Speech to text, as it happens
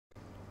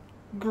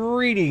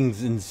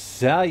Greetings and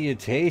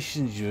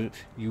salutations, you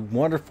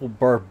wonderful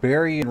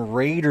barbarian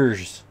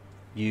raiders,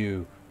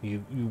 you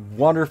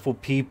wonderful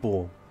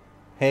people.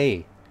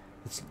 Hey,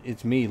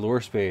 it's me,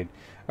 Lorespade.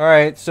 All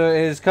right, so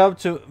it has come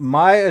to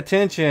my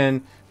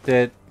attention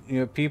that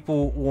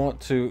people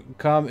want to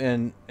come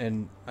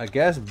and I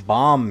guess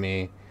bomb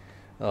me.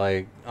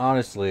 Like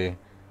honestly,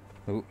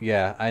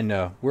 yeah, I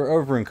know we're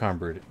over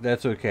encumbered.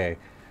 That's okay.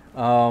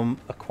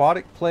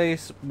 Aquatic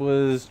Place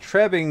was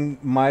trebbing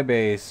my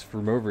base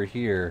from over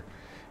here,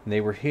 and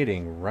they were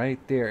hitting right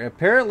there.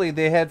 Apparently,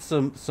 they had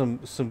some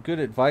good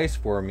advice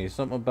for me.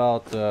 Something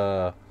about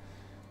I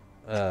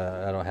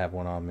don't have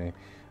one on me.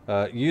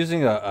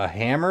 Using a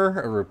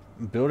hammer,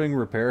 building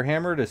repair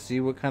hammer to see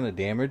what kind of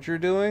damage you're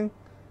doing.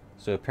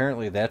 So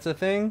apparently that's a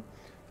thing.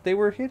 They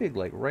were hitting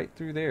like right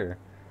through there.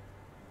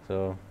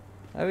 So,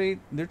 I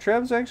mean, their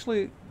trebs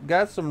actually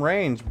got some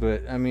range,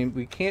 but I mean,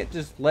 we can't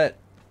just let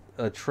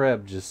a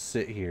treb just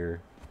sit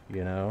here,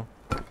 you know?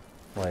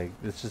 Like,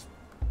 it's just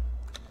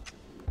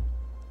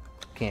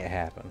can't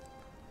happen.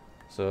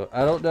 So,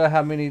 I don't know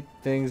how many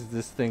things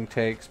this thing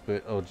takes,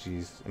 but oh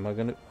jeez. Am I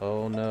gonna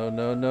oh no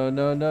no no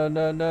no no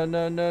no no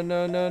no no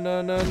no no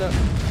no no no.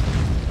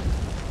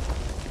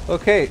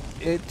 Okay,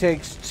 it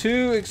takes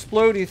two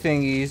explodey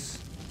thingies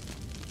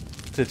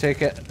to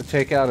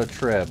take out a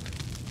treb.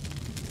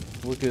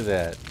 Look at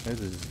that.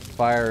 There's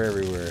fire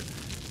everywhere.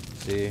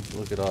 See?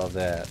 Look at all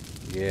that.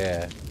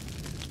 Yeah.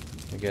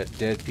 We got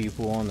dead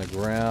people on the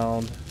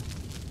ground.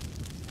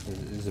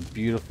 It's a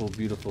beautiful,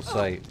 beautiful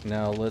sight.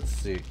 Now let's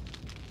see.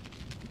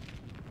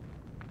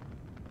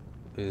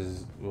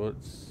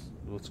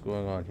 What's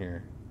going on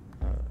here?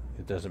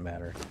 It doesn't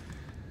matter.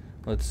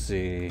 Let's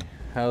see.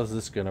 How's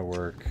this gonna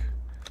work?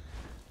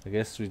 I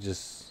guess we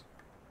just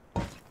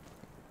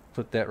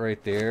put that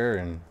right there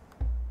and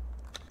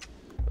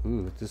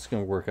ooh, this is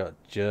gonna work out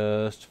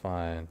just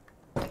fine.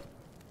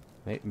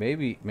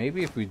 Maybe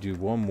if we do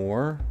one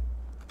more,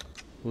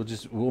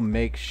 we'll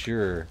make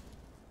sure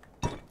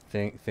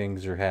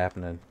things are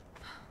happening.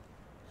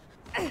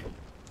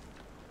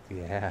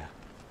 Yeah.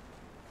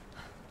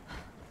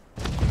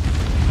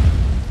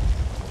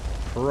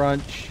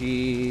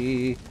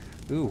 Crunchy.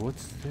 Ooh,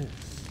 what's this?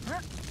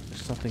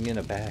 There's something in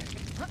a bag.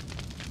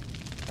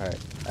 All right,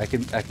 I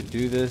can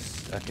do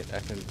this. I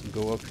can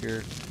go up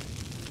here.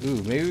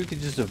 Ooh, maybe we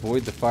could just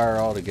avoid the fire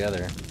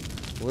altogether.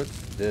 What's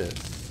this?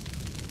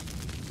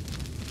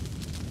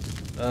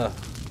 Ugh.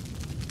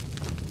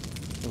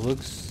 It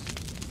looks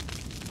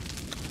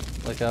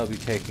like I'll be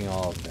taking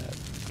all of that.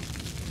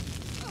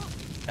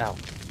 Ow,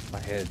 my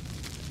head.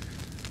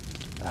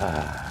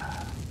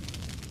 Ah.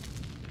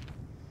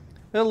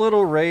 A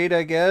little raid,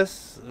 I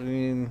guess. I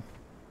mean,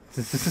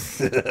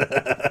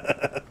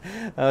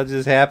 I'll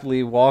just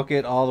happily walk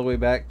it all the way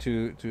back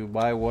to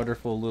my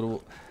wonderful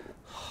little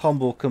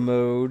humble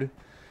commode.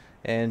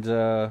 And,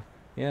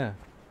 yeah.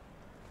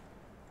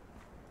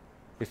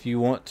 If you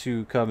want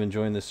to come and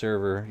join the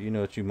server, you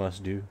know what you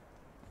must do.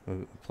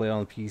 Play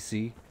on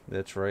PC.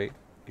 That's right.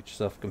 Get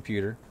yourself a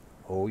computer.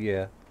 Oh,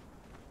 yeah.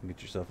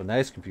 Get yourself a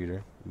nice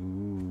computer.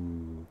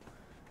 Ooh.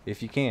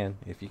 If you can.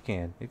 If you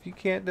can. If you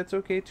can't, that's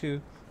okay,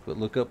 too. But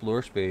look up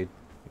Lorespade.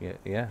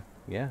 Yeah.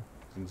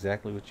 It's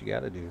exactly what you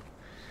gotta do.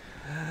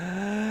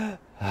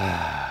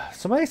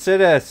 Somebody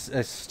said I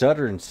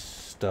stutter and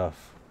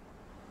stuff.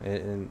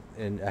 And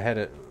I had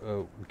a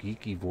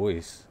geeky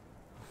voice.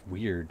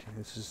 Weird.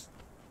 It's just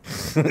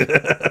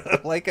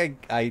like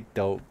I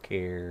don't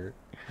care.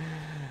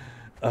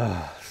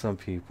 Some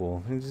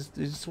people they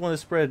just want to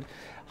spread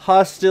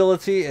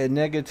hostility and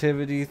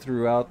negativity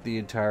throughout the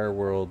entire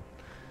world,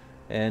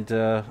 and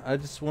I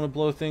just want to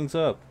blow things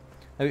up.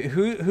 I mean,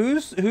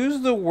 who's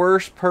the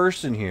worst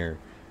person here?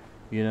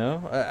 You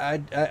know,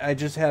 I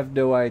just have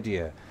no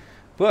idea.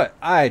 But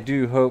I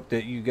do hope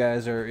that you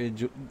guys are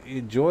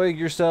enjoying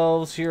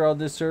yourselves here on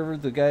this server.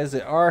 The guys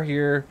that are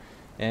here,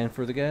 and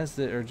for the guys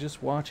that are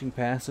just watching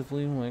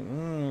passively, I'm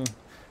like,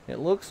 it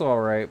looks all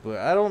right, but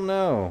I don't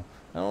know.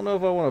 I don't know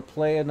if I want to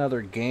play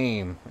another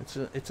game.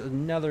 It's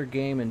another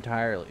game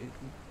entirely.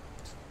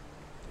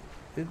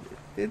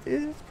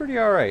 It's pretty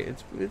all right.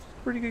 It's a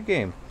pretty good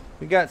game.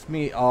 It got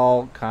me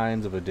all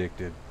kinds of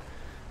addicted.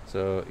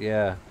 So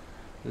yeah,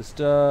 just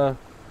yeah.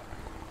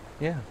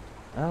 I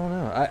don't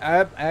know.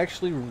 I'm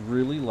actually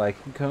really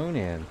liking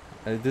Conan.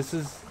 This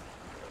is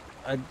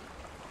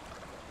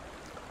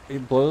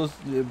it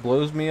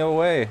blows me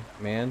away,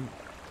 man.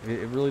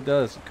 It really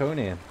does.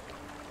 Conan.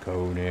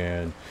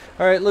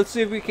 Alright, let's see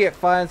if we can't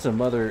find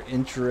some other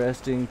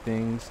interesting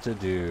things to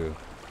do.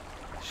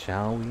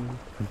 Shall we?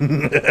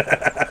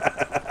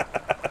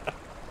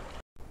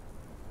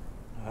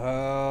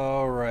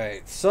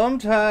 Alright,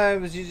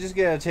 sometimes you just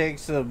gotta take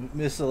some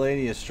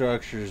miscellaneous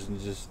structures and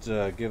just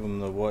give them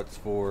the what's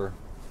for.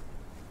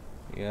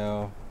 You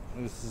know,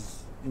 this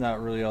is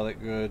not really all that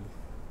good.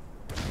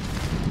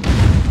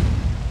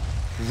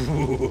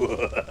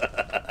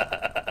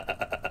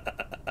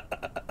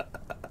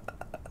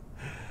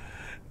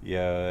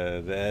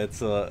 Yeah,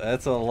 that's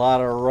a lot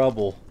of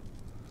rubble.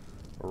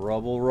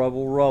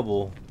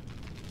 Rubble.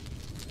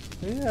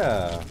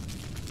 Yeah.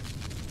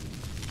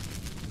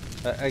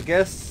 I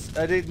guess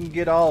I didn't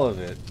get all of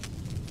it.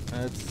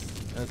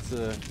 That's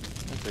a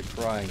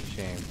crying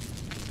shame.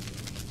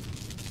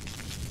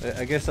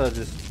 I guess I'll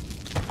just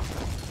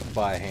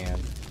by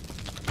hand.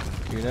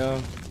 You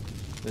know?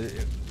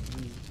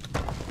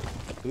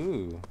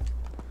 Ooh.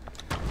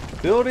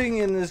 Building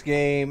in this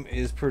game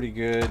is pretty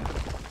good.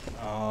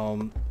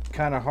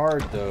 Kind of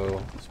hard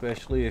though,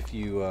 especially if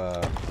you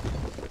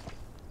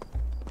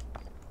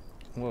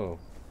whoa.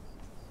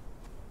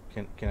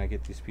 Can I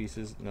get these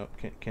pieces? No.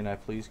 Can I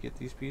please get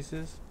these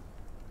pieces?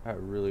 I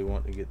really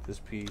want to get this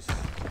piece. I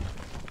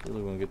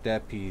really want to get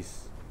that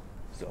piece.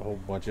 There's a whole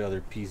bunch of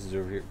other pieces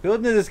over here.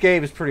 Building in this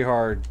game is pretty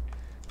hard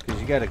because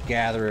you got to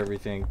gather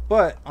everything.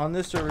 But on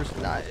this server, it's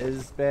not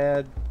as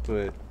bad.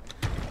 But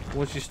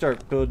once you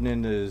start building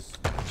into those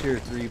tier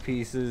 3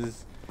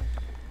 pieces,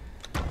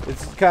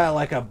 it's kind of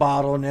like a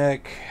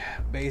bottleneck,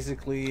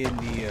 basically in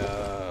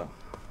the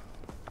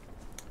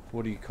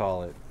what do you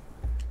call it?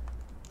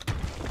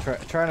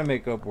 Trying to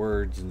make up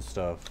words and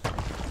stuff.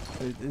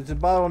 It's a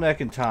bottleneck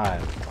in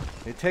time.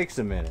 It takes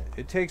a minute.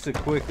 It takes a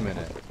quick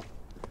minute.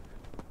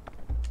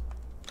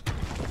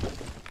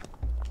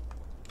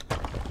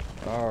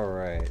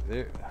 Alright.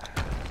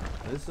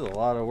 This is a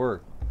lot of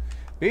work.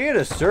 Being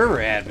a server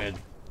admin,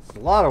 it's a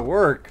lot of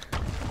work.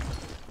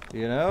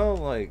 You know?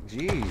 Like,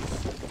 geez.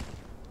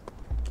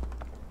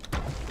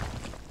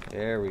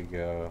 There we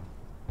go.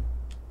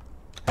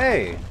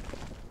 Hey!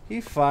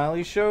 He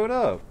finally showed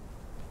up.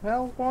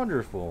 How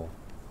wonderful.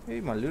 Hey,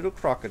 my little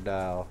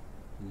crocodile.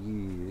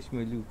 Yeah, it's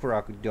my little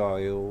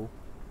crocodile.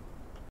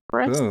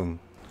 Boom.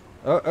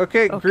 Oh,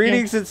 okay,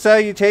 greetings and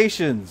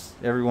salutations,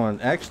 everyone.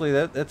 Actually,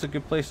 that's a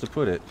good place to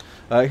put it.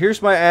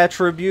 Here's my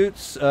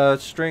attributes.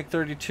 Strength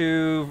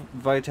 32,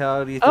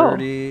 Vitality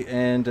 30,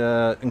 and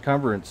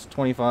Encumbrance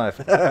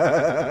 25.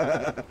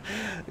 Yeah,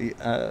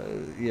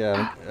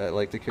 I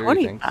like to carry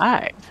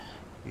 25. Things.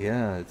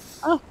 Yeah, it's...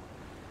 Oh.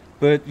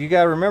 But you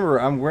gotta remember,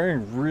 I'm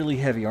wearing really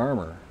heavy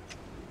armor.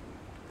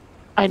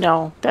 I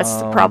know. That's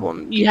the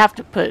problem. You have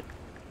to put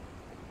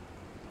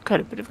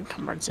quite a bit of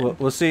encumbrance in.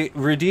 Well, see,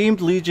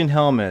 Redeemed Legion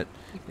Helmet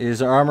is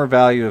an armor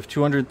value of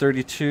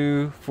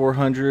 232,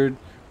 400,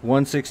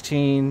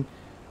 116,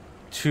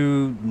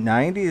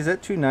 290. Is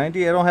that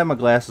 290? I don't have my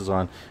glasses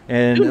on.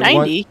 And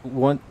 290?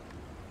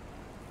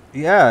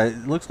 Yeah,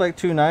 it looks like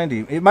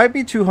 290. It might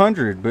be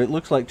 200, but it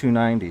looks like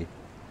 290.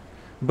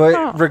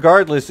 But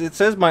regardless, it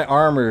says my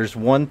armor is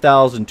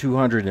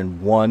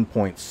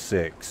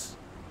 1,201.6.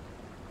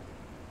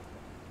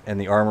 And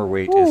the armor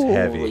weight is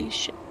heavy. Holy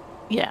shit.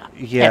 Yeah.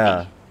 Yeah.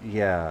 Heavy.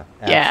 Yeah.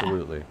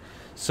 Absolutely. Yeah.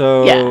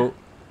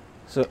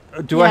 So,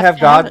 do I have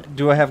God?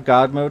 Do I have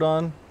God mode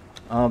on?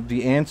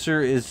 The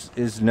answer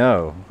is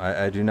no.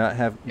 I do not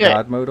have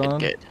God mode on.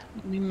 Good.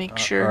 Let me make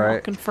sure.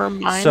 I'll confirm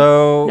mine.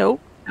 So,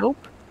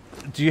 nope.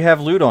 Do you have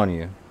loot on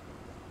you?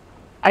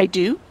 I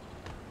do.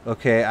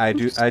 Okay, I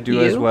do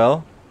as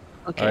well.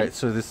 Okay. All right.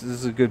 So this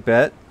is a good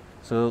bet.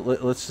 So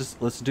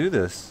let's do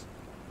this.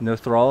 No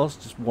thralls,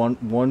 just one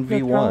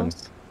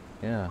v1.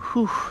 Yeah.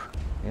 Whew.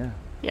 Yeah.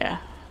 Yeah.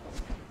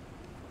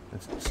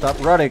 Stop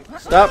running!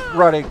 Stop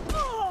running!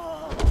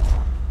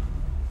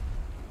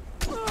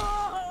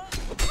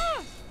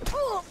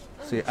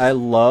 See, I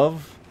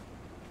love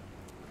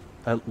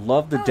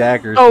the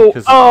daggers.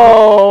 Because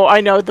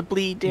I know the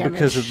bleed damage.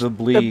 Because of the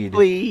bleed. The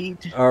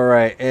bleed. All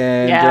right,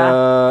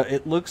 and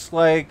it looks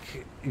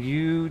like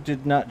you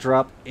did not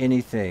drop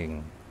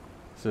anything.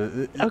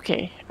 So.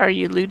 Okay. Are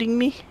you looting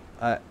me?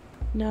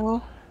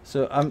 No.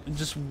 So I'm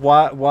just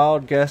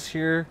wild guess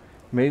here.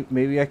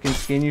 Maybe I can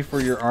skin you for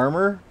your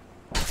armor.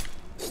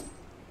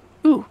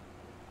 Ooh,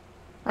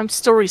 I'm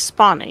still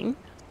respawning,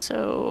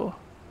 so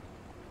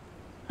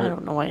I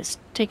don't know why it's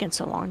taking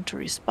so long to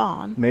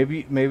respawn.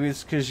 Maybe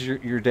it's because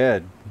you're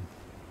dead.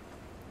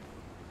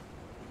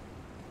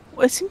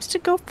 Well, it seems to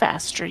go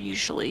faster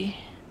usually.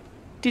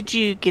 Did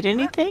you get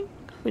anything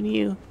when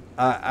you?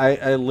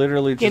 I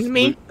literally just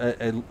me.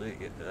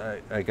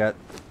 I got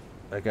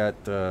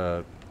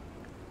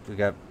we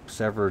got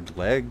severed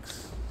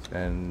legs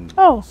and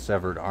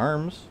severed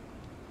arms.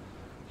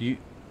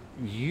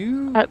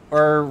 You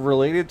are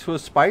related to a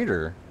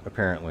spider,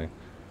 apparently.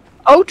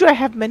 Oh, do I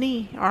have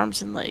many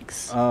arms and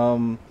legs?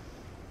 You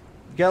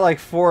got like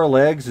 4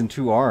 legs and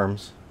 2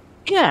 arms.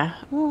 Yeah.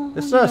 Well,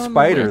 it's not a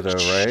spider though,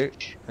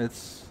 right?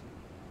 It's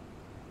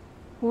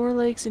 4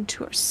 legs and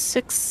 2 arms.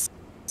 6,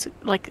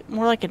 like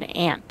more like an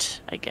ant,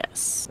 I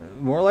guess.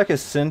 More like a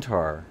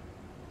centaur.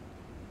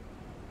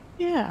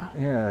 Yeah.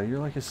 Yeah, you're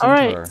like a centaur.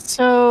 All right,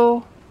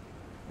 so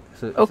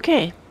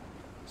okay.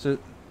 So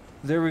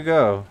there we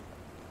go.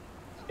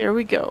 There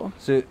we go.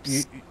 So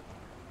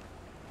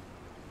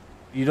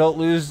you don't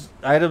lose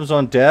items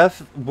on death?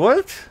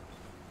 What?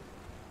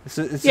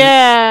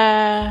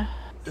 Yeah.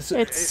 Is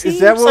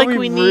that what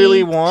we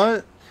really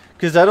want?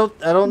 Because I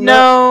don't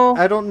know.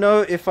 I don't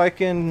know if I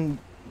can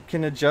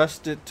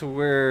adjust it to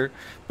where.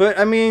 But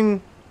I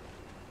mean.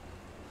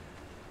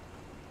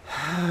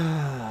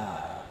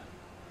 I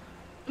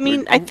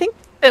think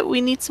that we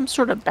need some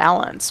sort of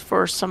balance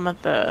for some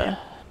of the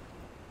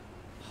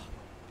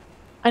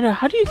I know.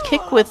 How do you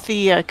kick with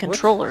the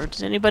controller?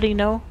 Does anybody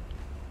know?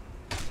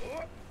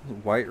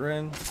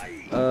 Whiterun?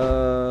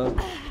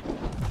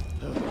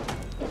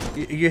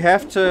 You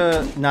have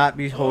to not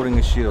be holding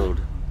a shield.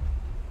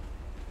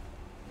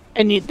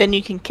 And then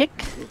you can kick?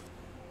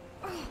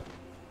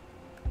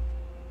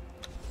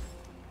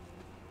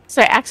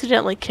 So I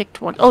accidentally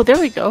kicked one. Oh, there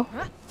we go.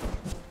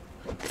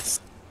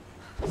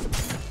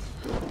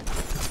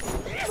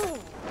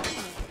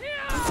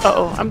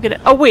 Uh-oh, I'm gonna...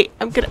 Oh, wait,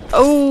 I'm gonna...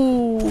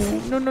 Oh!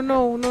 No, no,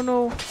 no, no,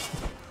 no.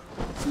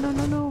 No,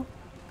 no, no.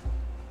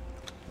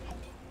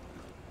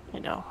 I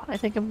know. I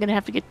think I'm gonna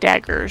have to get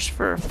daggers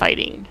for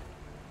fighting.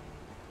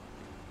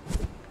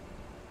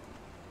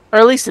 Or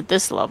at least at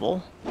this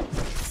level.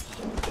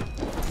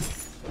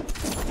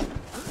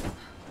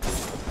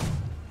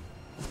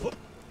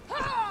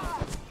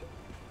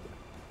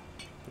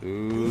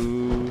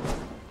 Ooh.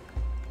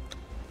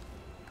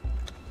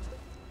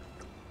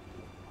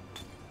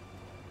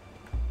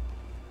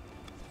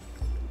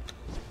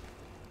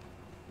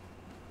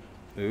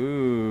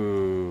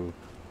 Ooh.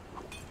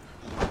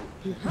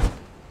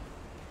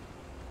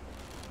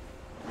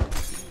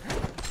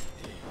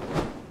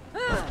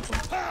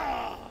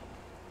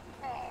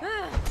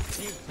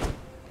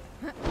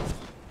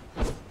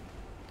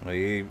 Well,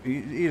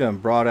 he done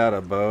brought out a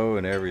bow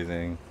and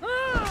everything.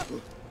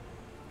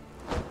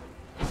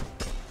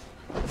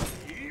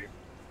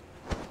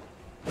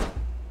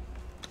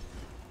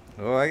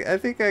 Oh, I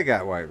think I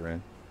got Whiterun.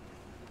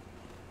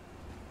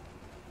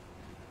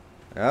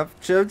 I've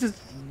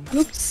just...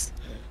 Oops.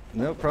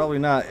 No, probably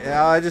not.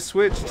 Yeah, I just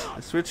switched. I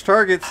switched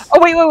targets. Oh,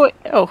 wait, wait, wait.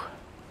 Oh.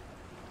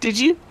 Did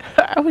you?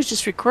 I was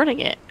just recording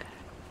it.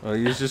 Oh,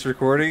 you was just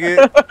recording it?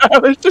 I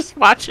was just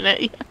watching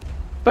it. Yeah.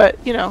 But,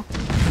 you know.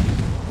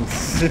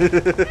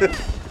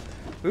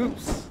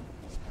 Oops.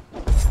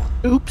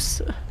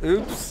 Oops.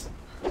 Oops.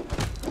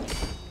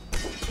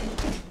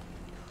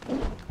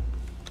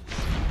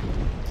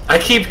 I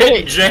keep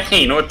hitting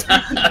Jane. What the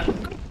heck?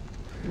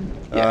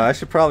 I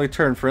should probably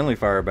turn friendly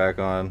fire back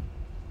on.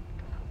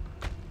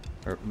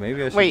 Or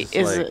maybe I should Wait, just,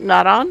 is like... it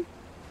not on?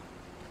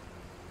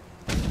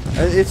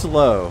 It's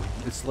low.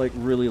 It's like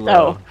really low.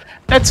 Oh,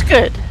 that's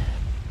good.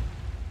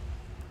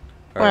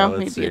 All Well, right,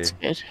 let's maybe see. it's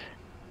good.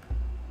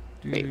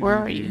 Wait, where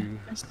are you?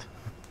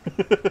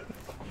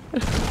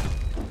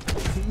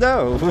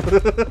 No.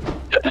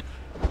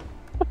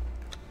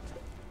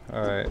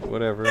 All right,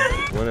 whatever.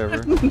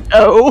 Whatever.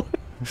 No.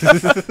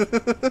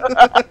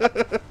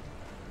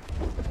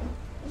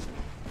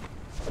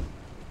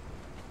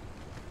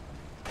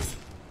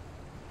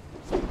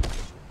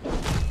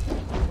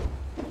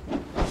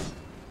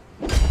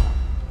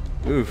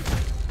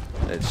 Oof.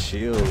 That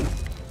shield.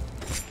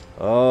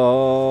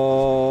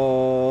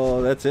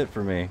 Oh, that's it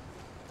for me.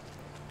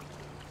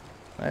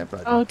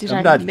 Oh, did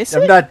I miss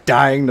I'm it? not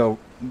dying to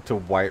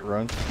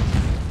Whiterun.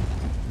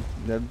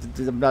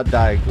 I'm not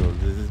dying to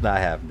it. This is not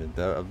happening.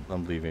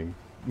 I'm leaving.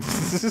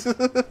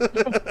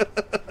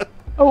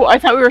 Oh, I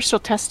thought we were still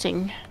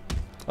testing.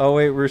 Oh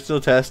wait, we're still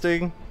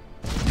testing?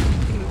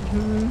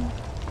 Mm-hmm.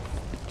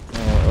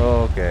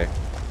 Oh, okay.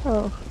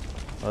 Oh.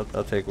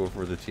 I'll take one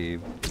for the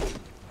team.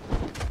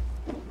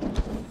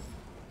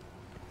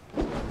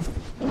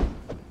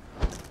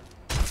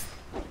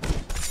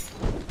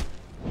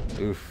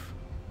 Oof.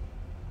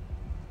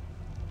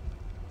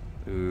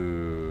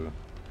 Ooh.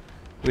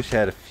 Wish I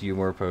had a few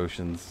more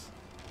potions.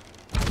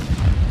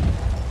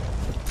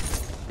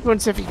 What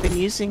ones have you been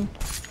using?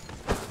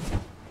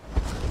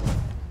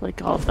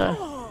 Like all the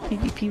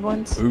PvP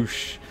ones?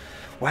 Oosh.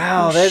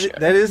 Wow, Oosh.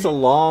 that is a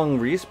long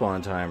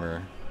respawn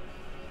timer.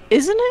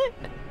 Isn't it?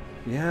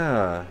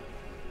 Yeah.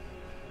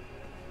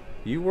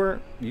 You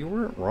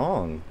weren't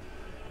wrong.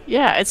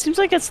 Yeah, it seems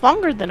like it's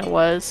longer than it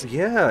was.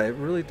 Yeah, it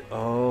really...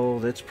 Oh,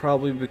 that's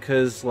probably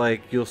because,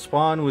 like, you'll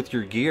spawn with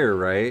your gear,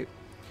 right?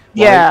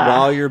 Yeah.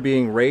 While you're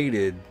being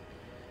raided.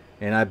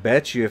 And I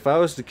bet you, if I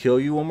was to kill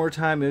you one more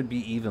time, it would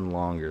be even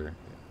longer.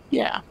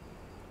 Yeah.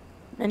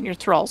 And your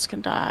thralls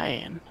can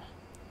die, and...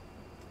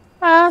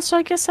 so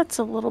I guess that's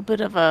a little bit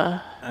of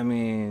a... I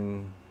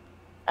mean...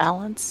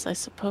 balance, I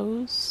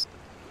suppose.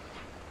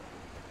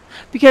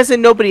 Because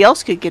then nobody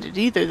else could get it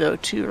either, though,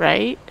 too,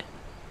 right?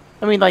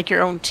 I mean, like,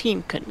 your own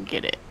team couldn't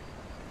get it.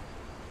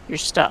 Your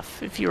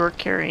stuff, if you were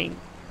carrying...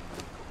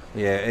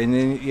 Yeah, and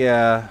then,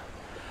 yeah...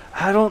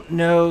 I don't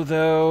know,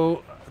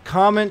 though.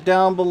 Comment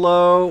down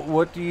below,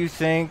 what do you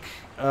think?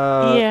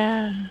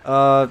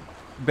 Yeah.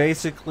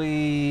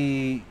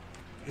 Basically,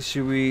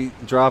 should we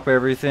drop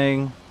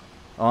everything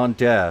on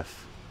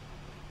death?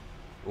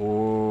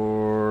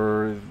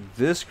 Or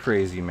this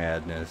crazy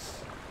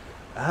madness?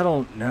 I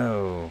don't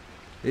know.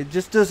 It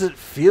just doesn't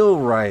feel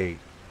right.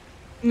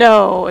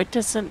 No, it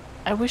doesn't...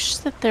 I wish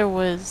that there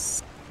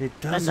was It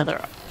doesn't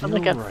another, feel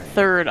like a right.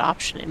 third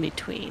option in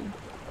between.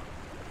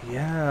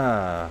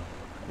 Yeah,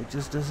 it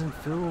just doesn't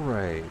feel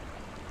right.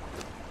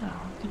 Oh,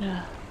 I'm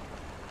gonna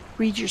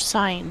read your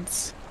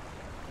signs.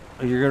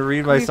 Oh, you're gonna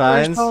read my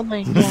signs?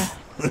 Only. Yeah.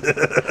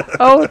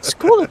 Oh, it's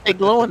cool that they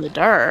glow in the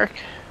dark.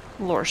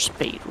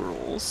 Lorespade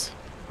rules.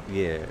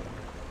 Yeah.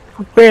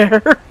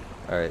 Where?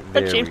 All right,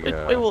 there we James go.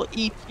 McCoy will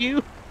eat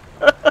you.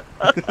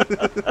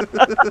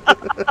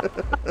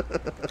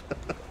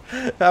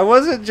 I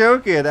wasn't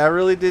joking. I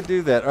really did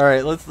do that. All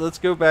right, let's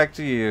go back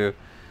to you.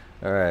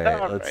 All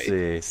right, let's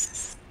see.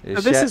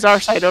 So this is our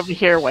side over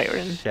here,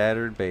 Whiterun.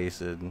 Shattered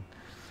Basin.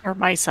 Or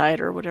my side,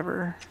 or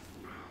whatever.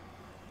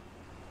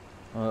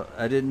 Well,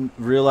 I didn't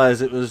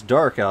realize it was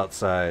dark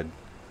outside.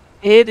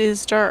 It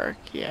is dark,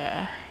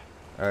 yeah.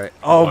 All right.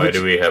 Oh, Why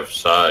do we have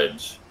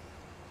sides?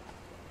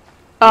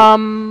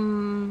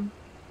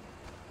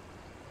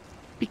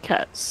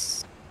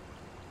 Because.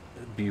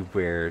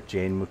 Beware,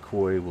 Jane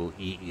McCoy will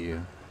eat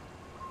you.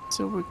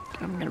 So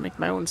I'm gonna make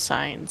my own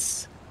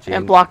signs Jane,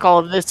 and block all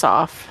of this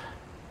off.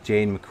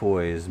 Jane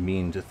McCoy is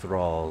mean to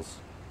thralls.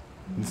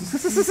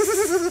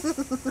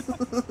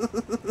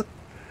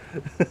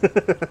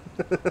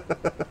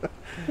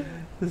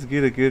 Let's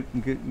get a good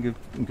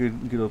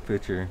old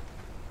picture.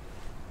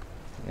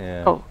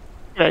 Yeah. Oh,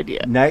 good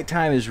idea.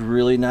 Nighttime is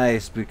really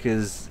nice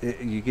because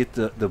you get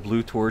the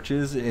blue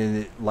torches and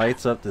it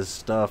lights up this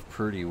stuff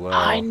pretty well.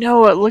 I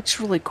know, it looks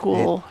really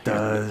cool. It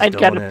does. I'd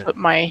gotta put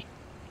my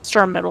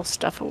star metal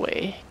stuff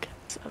away,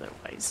 'cause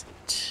otherwise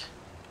it...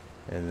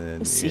 And then,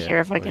 Let's see here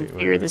if I can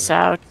figure this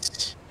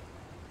out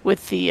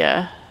with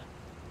the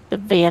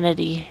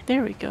vanity.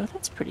 There we go.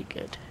 That's pretty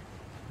good.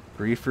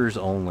 Griefers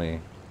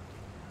only.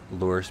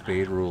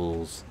 Lorespade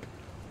rules.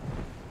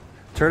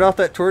 Turn off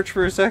that torch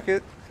for a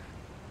second.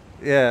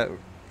 Yeah.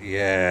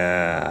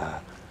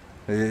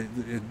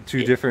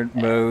 Two different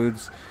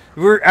modes.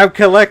 I'm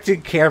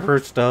collecting camera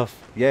stuff.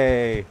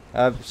 Yay!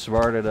 I'm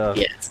smart enough.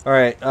 Yes. All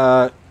right.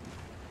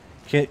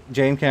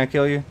 Jane, can I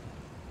kill you?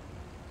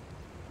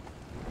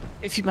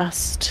 If you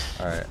must.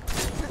 All right.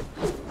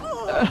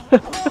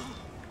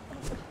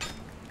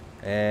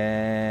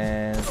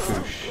 And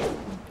whoosh.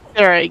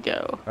 There I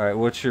go. All right.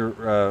 What's your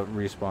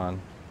respawn?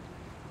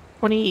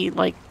 20,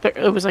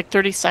 it was like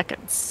 30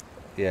 seconds.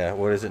 Yeah.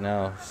 What is it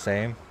now?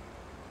 Same.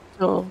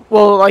 So,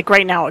 well, like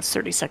right now it's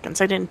 30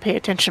 seconds. I didn't pay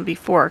attention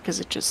before because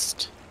it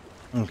just.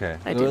 Okay.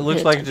 I It didn't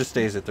looks pay like it attention. just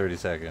stays at 30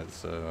 seconds.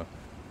 So.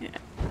 Yeah.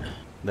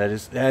 That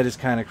is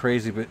kind of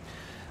crazy, but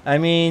I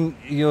mean,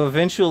 you'll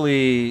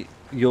eventually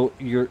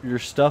your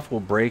stuff will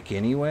break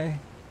anyway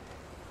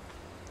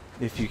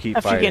if you keep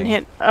After fighting. getting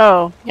hit.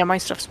 Oh, yeah, my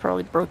stuff's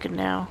probably broken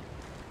now.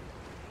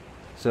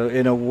 So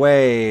in a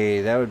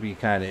way, that would be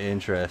kind of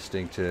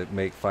interesting to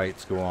make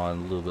fights go on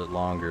a little bit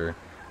longer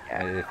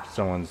if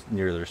someone's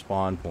near their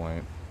spawn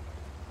point.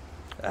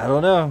 I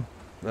don't know.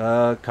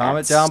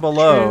 Comment That's down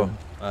below.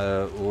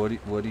 true.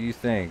 What do you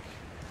think?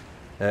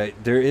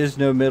 There is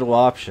no middle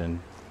option.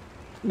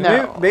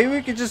 No. Maybe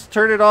we could just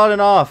turn it on and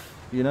off.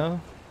 You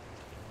know.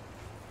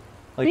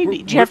 Like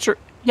Maybe. Do you have to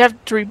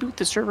reboot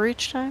the server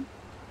each time?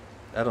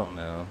 I don't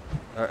know.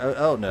 I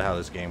don't know how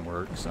this game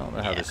works. I don't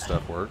know how this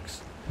stuff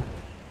works.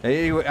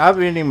 Anyway,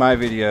 I'm ending my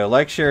video.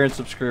 Like, share, and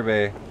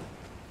subscribe.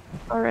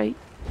 Alright.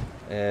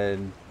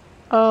 And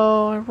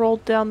Oh, I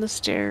rolled down the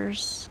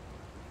stairs.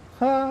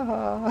 ha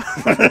ha.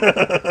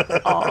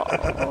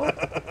 Oh.